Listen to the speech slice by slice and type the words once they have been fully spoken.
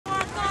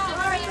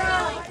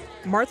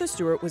Martha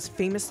Stewart was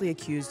famously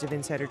accused of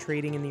insider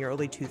trading in the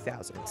early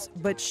 2000s,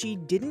 but she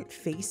didn't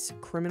face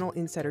criminal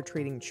insider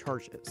trading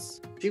charges.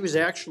 She was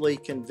actually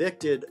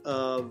convicted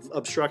of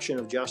obstruction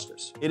of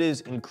justice. It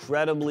is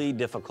incredibly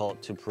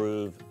difficult to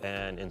prove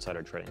an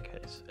insider trading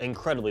case.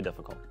 Incredibly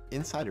difficult.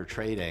 Insider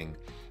trading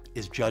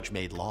is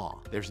judge-made law.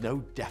 There's no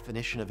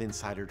definition of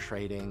insider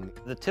trading.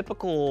 The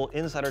typical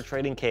insider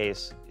trading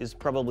case is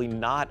probably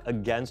not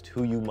against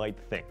who you might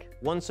think.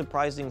 One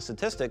surprising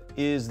statistic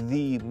is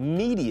the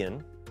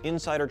median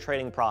insider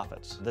trading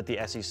profits that the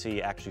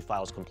SEC actually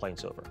files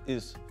complaints over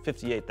is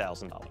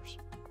 $58,000.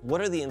 What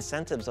are the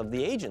incentives of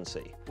the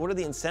agency? What are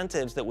the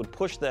incentives that would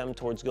push them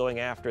towards going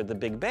after the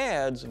big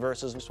bads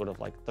versus sort of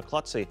like the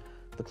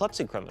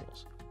klutzy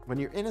criminals? When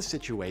you're in a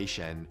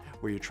situation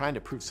where you're trying to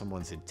prove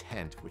someone's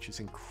intent, which is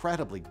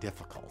incredibly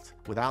difficult,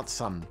 without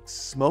some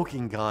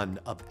smoking gun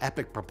of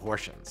epic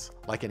proportions,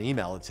 like an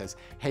email that says,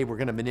 hey, we're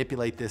gonna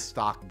manipulate this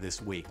stock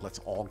this week, let's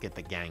all get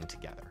the gang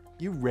together.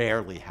 You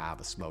rarely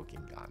have a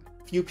smoking gun.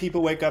 Few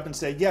people wake up and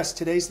say, yes,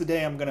 today's the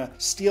day I'm gonna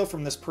steal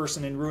from this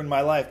person and ruin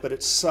my life, but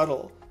it's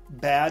subtle,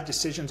 bad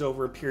decisions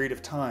over a period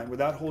of time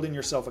without holding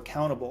yourself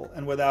accountable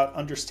and without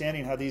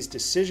understanding how these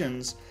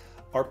decisions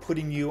are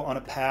putting you on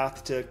a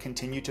path to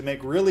continue to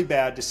make really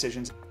bad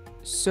decisions.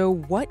 So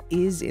what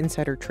is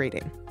insider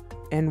trading?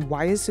 And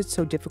why is it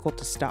so difficult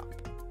to stop?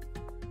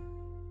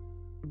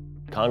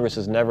 Congress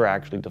has never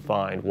actually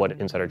defined what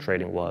insider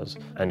trading was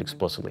and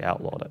explicitly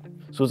outlawed it.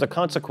 So as a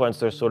consequence,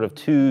 there's sort of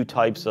two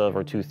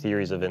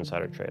theories of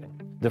insider trading.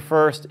 The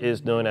first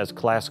is known as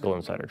classical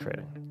insider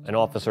trading. An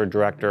officer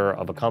director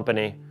of a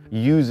company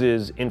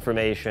uses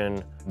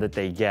information that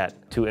they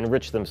get to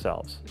enrich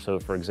themselves. So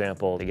for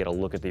example, they get a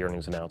look at the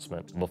earnings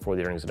announcement before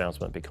the earnings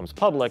announcement becomes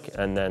public,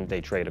 and then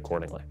they trade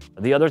accordingly.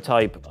 The other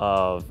type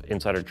of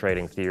insider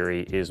trading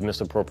theory is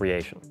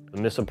misappropriation.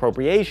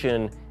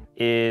 Misappropriation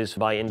is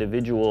by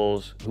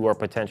individuals who are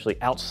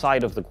potentially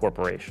outside of the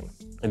corporation.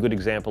 A good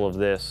example of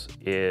this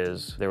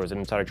is there was an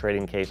insider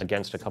trading case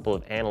against a couple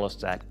of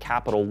analysts at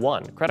Capital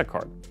One credit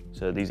card.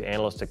 So these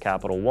analysts at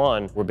Capital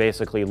One were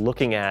basically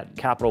looking at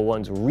Capital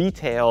One's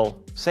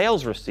retail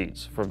sales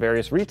receipts for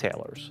various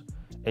retailers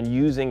and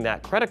using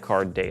that credit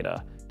card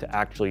data to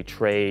actually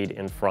trade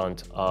in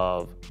front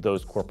of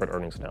those corporate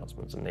earnings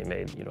announcements, and they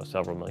made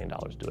several $1 million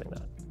doing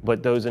that.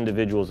 But those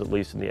individuals, at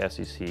least in the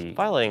SEC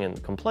filing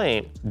and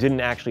complaint, didn't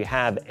actually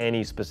have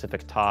any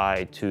specific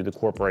tie to the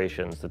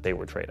corporations that they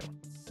were trading.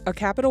 A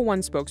Capital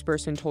One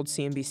spokesperson told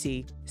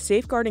CNBC,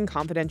 safeguarding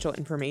confidential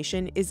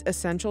information is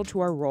essential to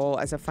our role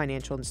as a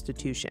financial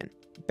institution.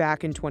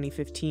 Back in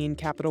 2015,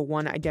 Capital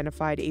One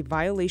identified a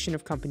violation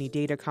of company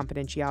data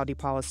confidentiality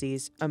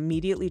policies,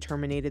 immediately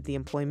terminated the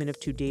employment of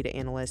 2 data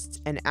analysts,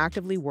 and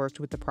actively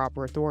worked with the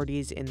proper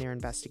authorities in their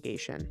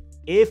investigation.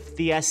 If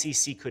the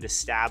SEC could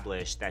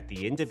establish that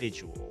the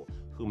individual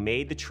who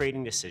made the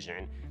trading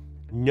decision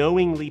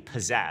knowingly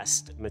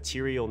possessed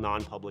material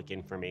non-public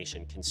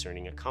information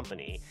concerning a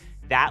company,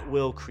 that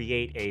will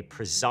create a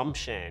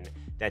presumption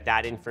that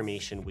that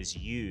information was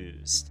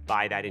used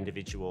by that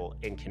individual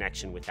in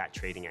connection with that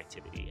trading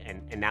activity,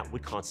 and that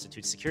would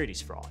constitute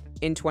securities fraud.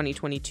 In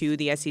 2022,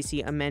 the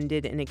SEC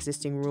amended an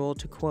existing rule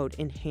to, quote,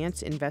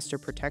 enhance investor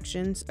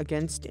protections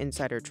against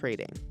insider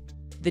trading.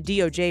 The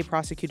DOJ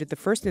prosecuted the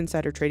first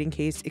insider trading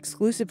case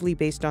exclusively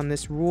based on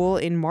this rule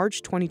in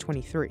March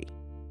 2023.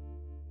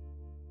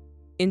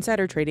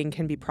 Insider trading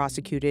can be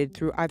prosecuted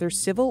through either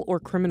civil or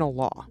criminal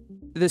law.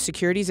 The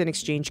Securities and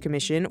Exchange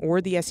Commission,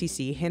 or the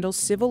SEC, handles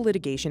civil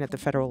litigation at the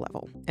federal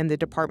level, and the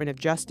Department of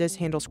Justice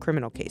handles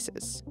criminal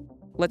cases.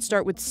 Let's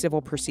start with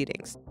civil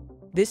proceedings.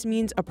 This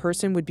means a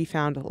person would be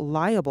found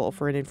liable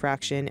for an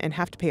infraction and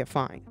have to pay a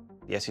fine.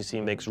 The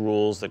SEC makes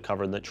rules that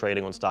cover the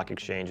trading on stock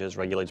exchanges,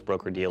 regulates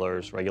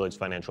broker-dealers, regulates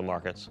financial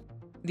markets.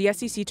 The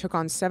SEC took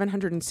on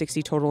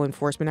 760 total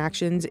enforcement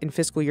actions in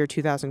fiscal year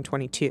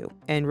 2022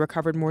 and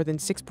recovered more than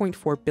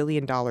 $6.4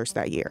 billion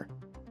that year.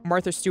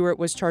 Martha Stewart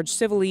was charged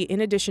civilly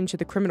in addition to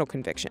the criminal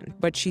conviction,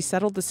 but she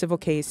settled the civil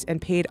case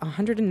and paid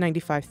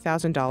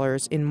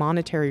 $195,000 in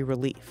monetary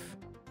relief.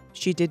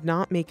 She did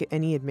not make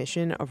any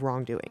admission of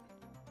wrongdoing.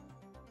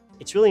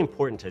 It's really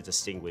important to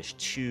distinguish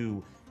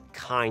 2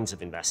 kinds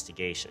of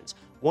investigations.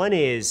 One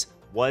is,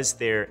 was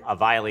there a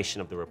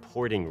violation of the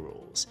reporting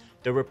rules?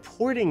 The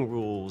reporting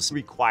rules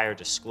require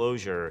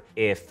disclosure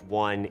if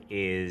one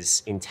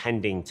is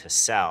intending to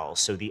sell.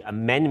 So the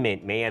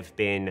amendment may have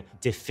been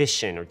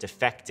deficient or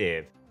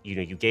defective.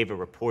 You gave a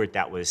report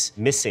that was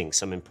missing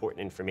some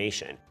important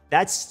information.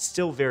 That's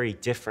still very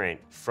different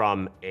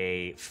from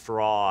a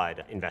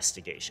fraud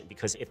investigation,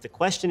 because if the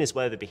question is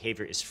whether the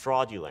behavior is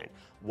fraudulent,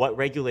 what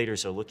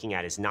regulators are looking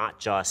at is not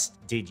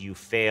just, did you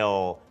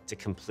fail to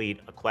complete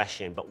a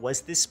question, but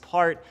was this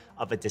part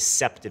of a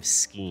deceptive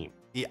scheme?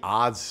 The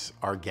odds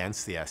are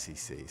against the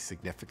SEC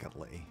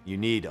significantly. You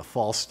need a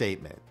false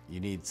statement. You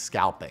need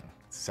scalping,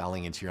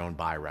 selling into your own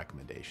buy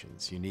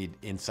recommendations. You need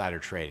insider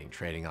trading,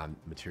 trading on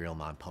material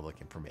non-public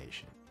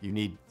information. You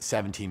need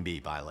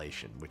 17B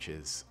violation, which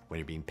is when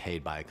you're being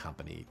paid by a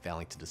company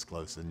failing to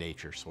disclose the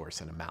nature, source,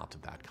 and amount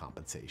of that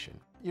compensation.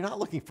 You're not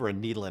looking for a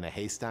needle in a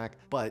haystack,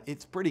 but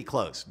it's pretty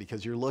close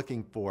because you're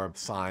looking for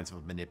signs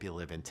of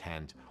manipulative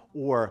intent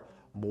or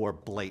more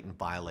blatant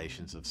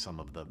violations of some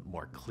of the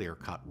more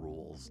clear-cut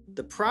rules.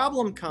 The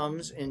problem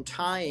comes in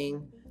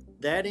tying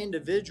that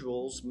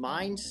individual's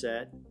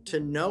mindset to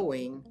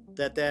knowing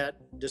that that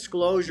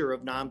disclosure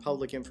of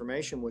non-public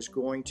information was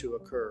going to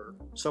occur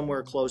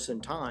somewhere close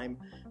in time,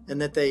 and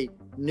that they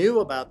knew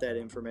about that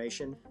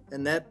information,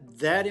 and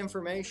that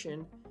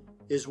information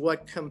is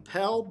what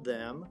compelled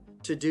them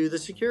to do the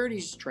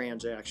securities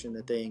transaction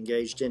that they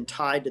engaged in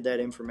tied to that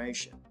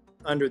information.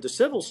 Under the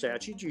civil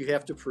statute, you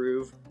have to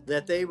prove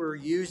that they were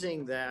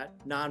using that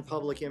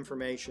non-public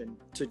information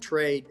to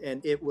trade,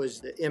 and it was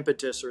the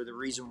impetus or the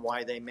reason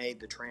why they made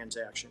the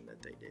transaction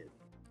that they did.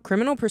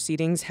 Criminal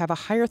proceedings have a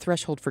higher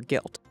threshold for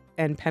guilt,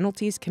 and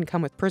penalties can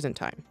come with prison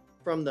time.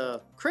 From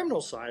the criminal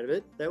side of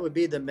it, that would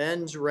be the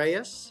mens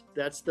reis.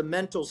 That's the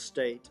mental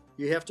state.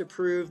 You have to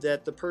prove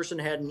that the person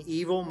had an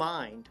evil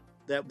mind,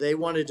 that they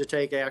wanted to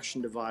take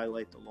action to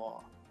violate the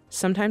law.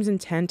 Sometimes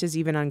intent is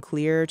even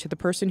unclear to the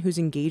person who's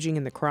engaging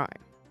in the crime.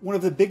 One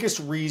of the biggest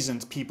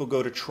reasons people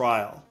go to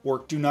trial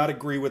or do not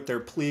agree with their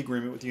plea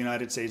agreement with the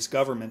United States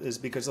government is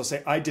because they'll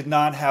say, I did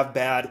not have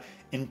bad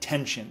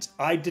intentions.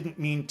 I didn't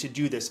mean to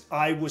do this.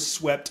 I was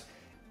swept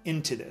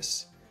into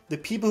this. The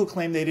people who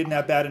claim they didn't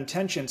have bad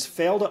intentions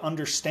fail to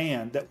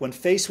understand that when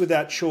faced with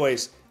that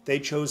choice, they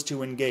chose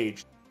to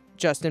engage.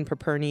 Justin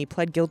Paperny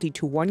pled guilty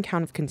to one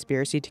count of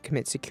conspiracy to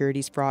commit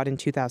securities fraud in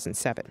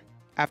 2007.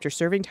 After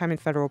serving time in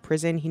federal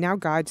prison, he now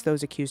guides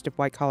those accused of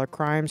white-collar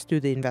crimes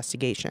through the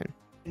investigation.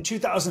 In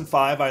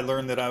 2005, I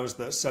learned that I was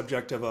the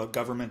subject of a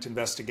government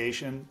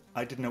investigation.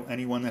 I didn't know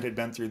anyone that had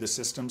been through the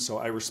system, so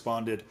I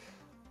responded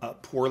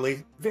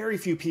poorly. Very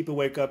few people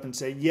wake up and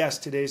say, yes,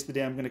 today's the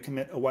day I'm going to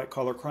commit a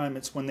white-collar crime.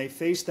 It's when they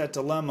face that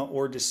dilemma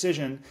or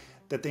decision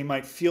that they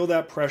might feel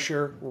that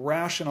pressure,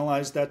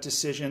 rationalize that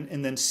decision,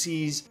 and then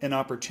seize an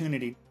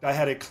opportunity. I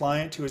had a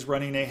client who was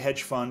running a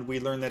hedge fund. We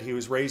learned that he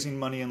was raising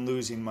money and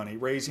losing money,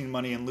 raising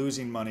money and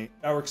losing money.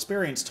 Our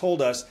experience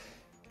told us,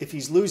 if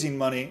he's losing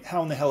money,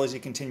 how in the hell is he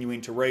continuing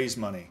to raise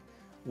money?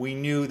 We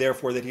knew,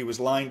 therefore, that he was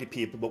lying to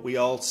people, but we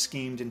all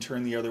schemed and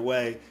turned the other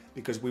way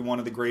because we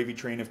wanted the gravy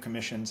train of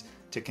commissions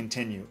to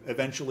continue.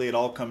 Eventually, it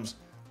all comes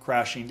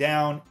crashing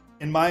down.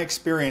 In my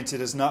experience, it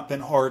has not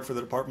been hard for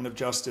the Department of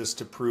Justice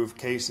to prove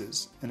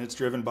cases, and it's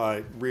driven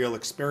by real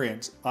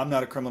experience. I'm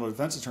not a criminal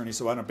defense attorney,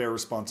 so I don't bear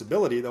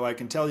responsibility, though I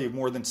can tell you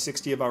more than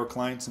 60 of our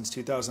clients since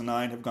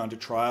 2009 have gone to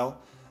trial.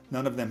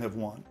 None of them have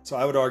won. So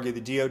I would argue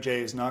the DOJ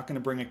is not going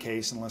to bring a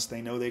case unless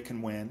they know they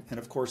can win. And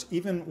of course,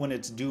 even when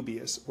it's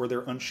dubious or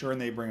they're unsure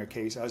and they bring a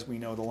case, as we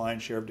know, the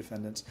lion's share of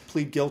defendants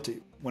plead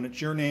guilty. When it's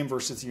your name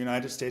versus the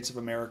United States of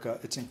America,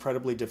 it's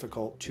incredibly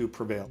difficult to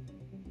prevail.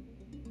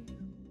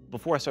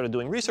 Before I started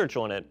doing research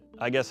on it,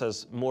 I guess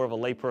as more of a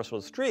layperson on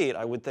the street,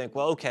 I would think,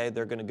 well, okay,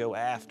 they're going to go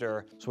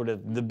after sort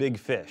of the big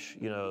fish,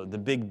 you know, the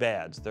big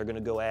bads. They're going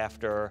to go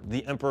after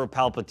the Emperor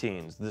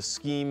Palpatines, the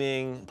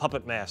scheming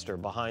puppet master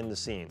behind the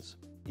scenes.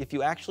 If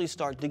you actually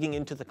start digging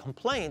into the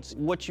complaints,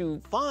 what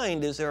you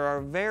find is there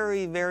are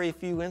very, very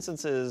few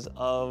instances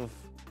of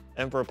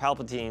Emperor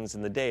Palpatines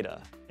in the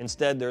data.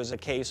 Instead, there's a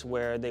case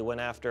where they went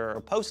after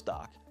a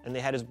postdoc and they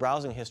had his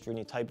browsing history and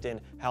he typed in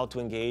how to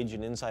engage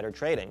in insider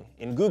trading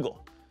in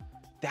Google.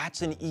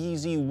 That's an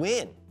easy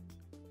win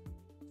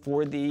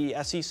for the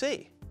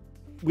SEC.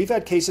 We've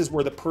had cases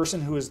where the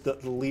person who is the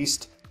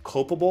least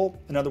culpable,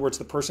 in other words,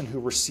 the person who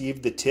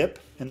received the tip,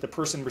 and the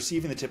person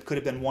receiving the tip could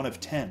have been one of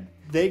 10.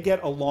 They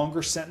get a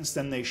longer sentence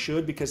than they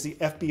should because the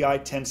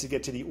FBI tends to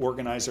get to the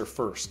organizer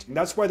first. And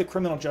that's why the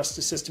criminal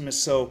justice system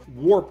is so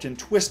warped and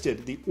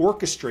twisted. The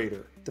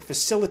orchestrator, the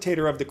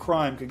facilitator of the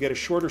crime, could get a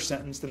shorter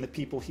sentence than the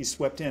people he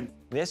swept in.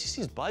 The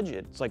SEC's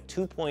budget is like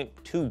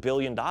 $2.2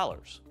 billion.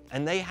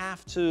 And they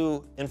have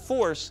to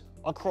enforce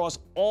across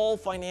all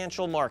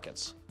financial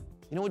markets.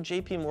 You know what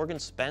JP Morgan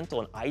spent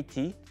on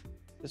IT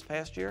this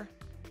past year?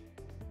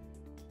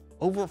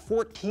 Over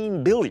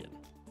 $14 billion.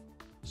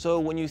 So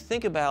when you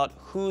think about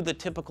who the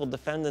typical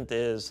defendant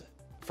is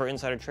for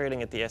insider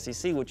trading at the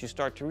SEC, what you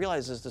start to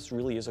realize is this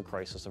really is a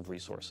crisis of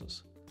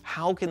resources.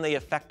 How can they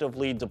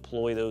effectively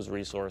deploy those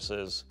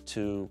resources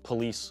to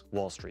police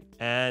Wall Street?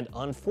 And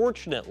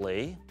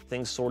unfortunately,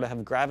 things sort of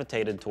have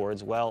gravitated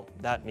towards, well,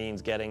 that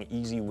means getting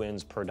easy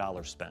wins per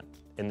dollar spent.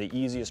 And the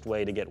easiest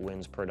way to get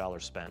wins per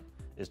dollar spent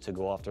is to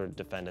go after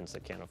defendants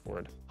that can't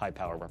afford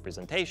high-power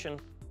representation.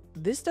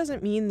 This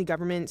doesn't mean the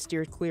government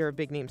steered clear of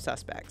big-name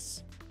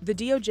suspects. The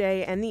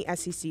DOJ and the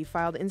SEC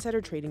filed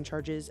insider trading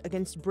charges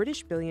against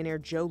British billionaire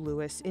Joe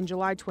Lewis in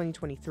July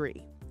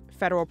 2023.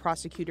 Federal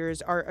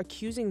prosecutors are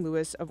accusing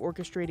Lewis of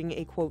orchestrating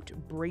a, quote,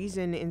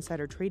 brazen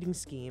insider trading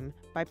scheme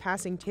by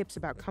passing tips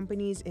about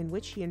companies in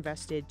which he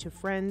invested to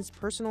friends,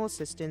 personal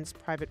assistants,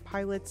 private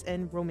pilots,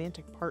 and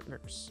romantic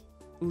partners.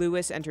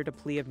 Lewis entered a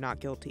plea of not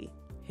guilty.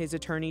 His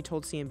attorney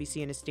told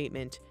CNBC in a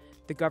statement,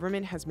 The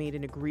government has made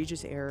an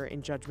egregious error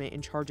in judgment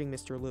in charging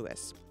Mr.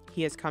 Lewis.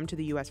 He has come to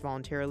the U.S.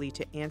 voluntarily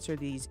to answer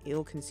these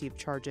ill-conceived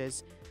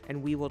charges,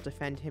 and we will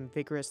defend him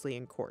vigorously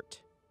in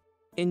court.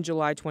 In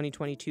July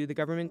 2022, the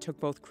government took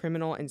both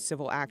criminal and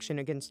civil action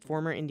against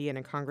former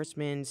Indiana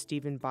Congressman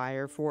Stephen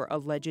Buyer for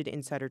alleged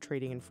insider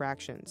trading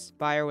infractions.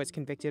 Buyer was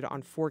convicted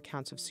on 4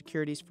 counts of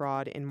securities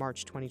fraud in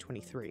March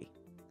 2023.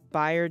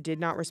 Buyer did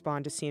not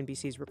respond to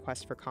CNBC's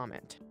request for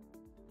comment.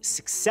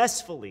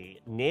 Successfully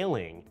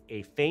nailing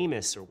a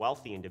famous or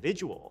wealthy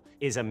individual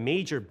is a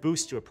major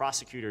boost to a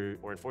prosecutor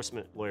or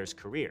enforcement lawyer's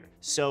career.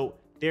 So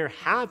there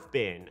have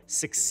been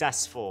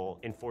successful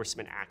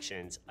enforcement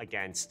actions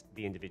against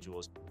the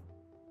individuals.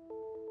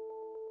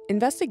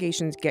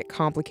 Investigations get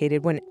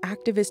complicated when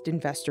activist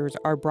investors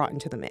are brought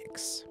into the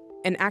mix.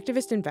 An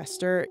activist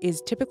investor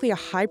is typically a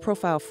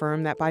high-profile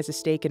firm that buys a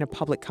stake in a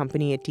public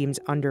company it deems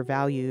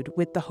undervalued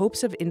with the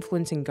hopes of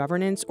influencing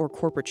governance or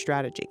corporate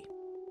strategy.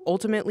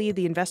 Ultimately,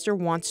 the investor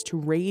wants to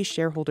raise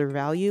shareholder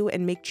value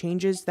and make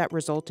changes that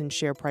result in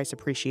share price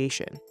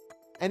appreciation.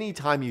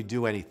 Anytime you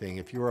do anything,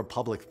 if you're a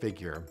public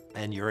figure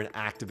and you're an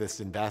activist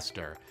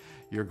investor,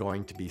 you're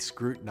going to be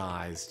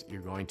scrutinized,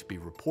 you're going to be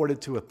reported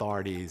to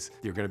authorities,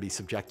 you're going to be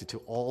subjected to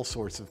all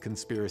sorts of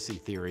conspiracy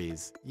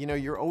theories. You know,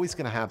 you're always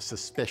going to have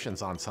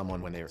suspicions on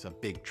someone when there's a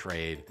big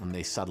trade, when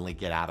they suddenly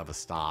get out of a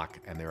stock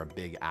and they're a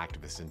big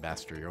activist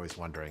investor. You're always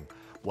wondering,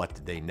 what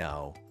did they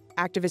know?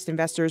 Activist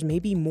investors may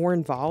be more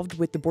involved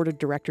with the board of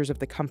directors of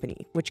the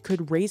company, which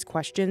could raise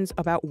questions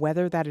about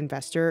whether that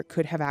investor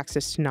could have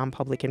access to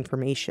non-public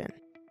information.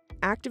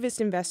 Activist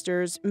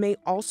investors may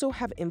also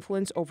have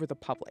influence over the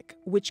public,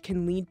 which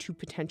can lead to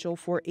potential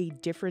for a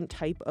different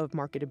type of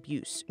market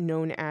abuse,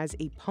 known as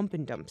a pump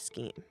and dump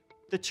scheme.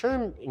 The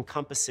term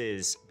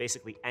encompasses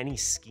basically any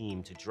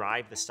scheme to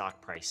drive the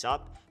stock price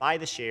up, buy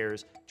the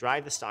shares,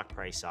 drive the stock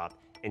price up,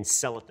 and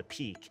sell at the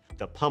peak.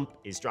 The pump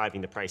is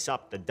driving the price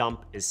up, the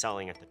dump is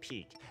selling at the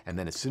peak. And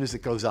then as soon as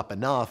it goes up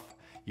enough,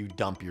 you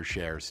dump your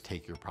shares,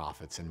 take your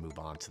profits, and move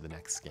on to the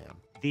next scam.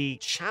 The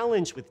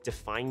challenge with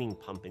defining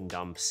pump and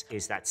dumps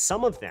is that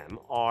some of them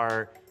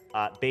are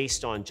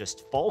based on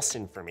just false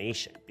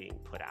information being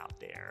put out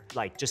there,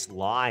 like just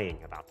lying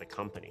about the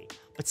company.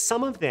 But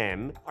some of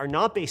them are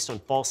not based on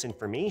false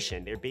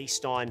information. They're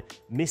based on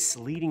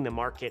misleading the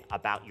market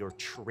about your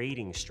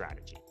trading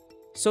strategy.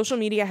 Social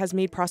media has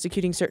made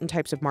prosecuting certain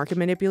types of market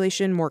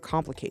manipulation more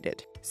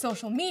complicated.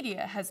 Social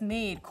media has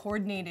made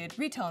coordinated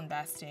retail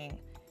investing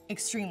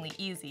extremely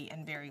easy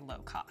and very low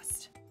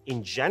cost.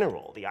 In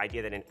general, the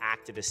idea that an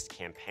activist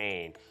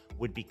campaign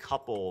would be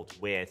coupled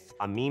with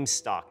a meme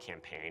stock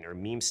campaign or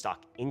meme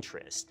stock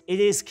interest, it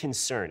is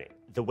concerning.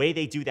 The way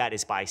they do that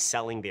is by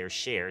selling their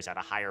shares at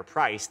a higher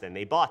price than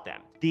they bought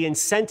them. The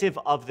incentive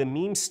of the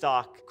meme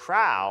stock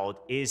crowd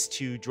is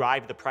to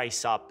drive the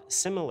price up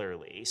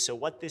similarly. So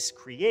what this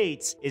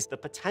creates is the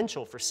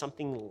potential for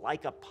something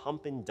like a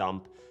pump and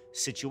dump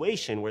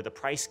situation where the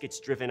price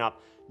gets driven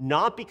up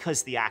not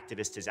because the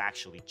activist is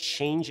actually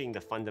changing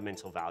the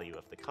fundamental value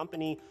of the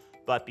company,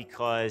 but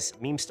because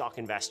meme stock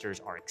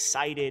investors are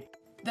excited.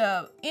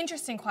 The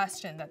interesting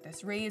question that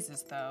this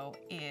raises, though,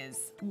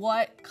 is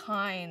what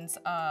kinds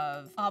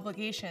of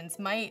obligations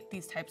might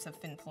these types of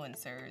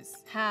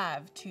influencers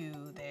have to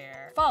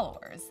their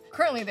followers?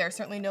 Currently, there are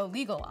certainly no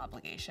legal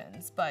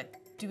obligations, but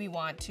do we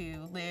want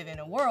to live in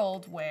a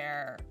world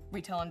where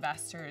retail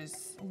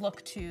investors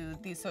look to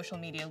these social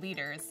media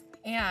leaders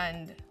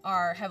and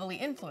are heavily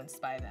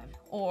influenced by them?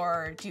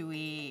 Or do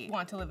we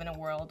want to live in a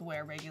world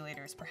where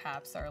regulators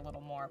perhaps are a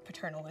little more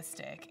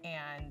paternalistic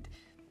and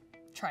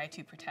try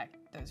to protect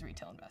those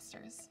retail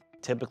investors?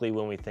 Typically,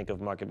 when we think of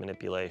market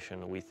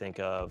manipulation, we think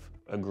of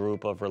a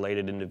group of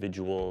related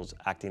individuals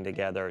acting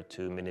together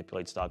to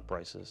manipulate stock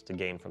prices to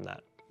gain from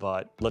that.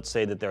 But let's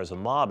say that there's a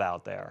mob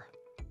out there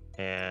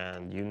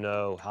and you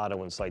know how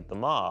to incite the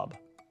mob,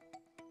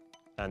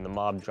 and the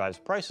mob drives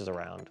prices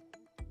around.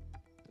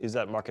 Is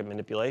that market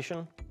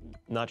manipulation?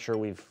 Not sure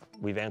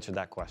we've answered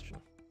that question.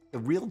 The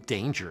real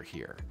danger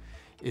here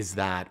is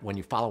that when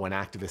you follow an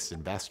activist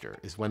investor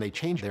is when they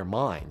change their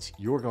minds,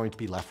 you're going to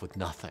be left with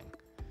nothing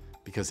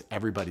because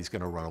everybody's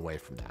going to run away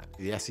from that.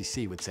 The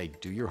SEC would say,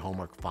 do your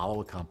homework, follow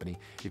a company.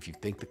 If you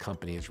think the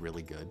company is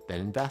really good,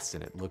 then invest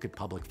in it. Look at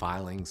public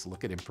filings,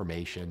 look at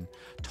information,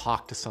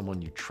 talk to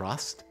someone you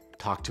trust,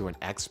 talk to an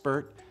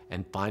expert,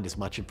 and find as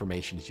much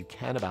information as you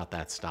can about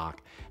that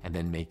stock, and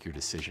then make your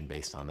decision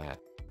based on that.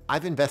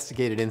 I've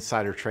investigated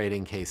insider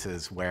trading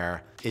cases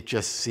where it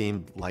just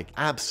seemed like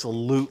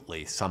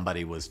absolutely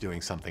somebody was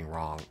doing something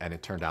wrong, and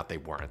it turned out they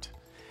weren't.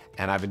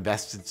 And I've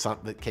invested some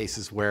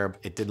cases where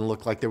it didn't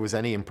look like there was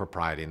any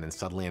impropriety, and then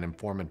suddenly an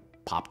informant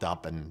popped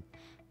up and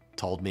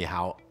told me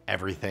how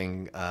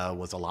everything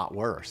was a lot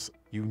worse.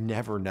 You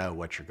never know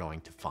what you're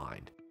going to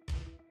find.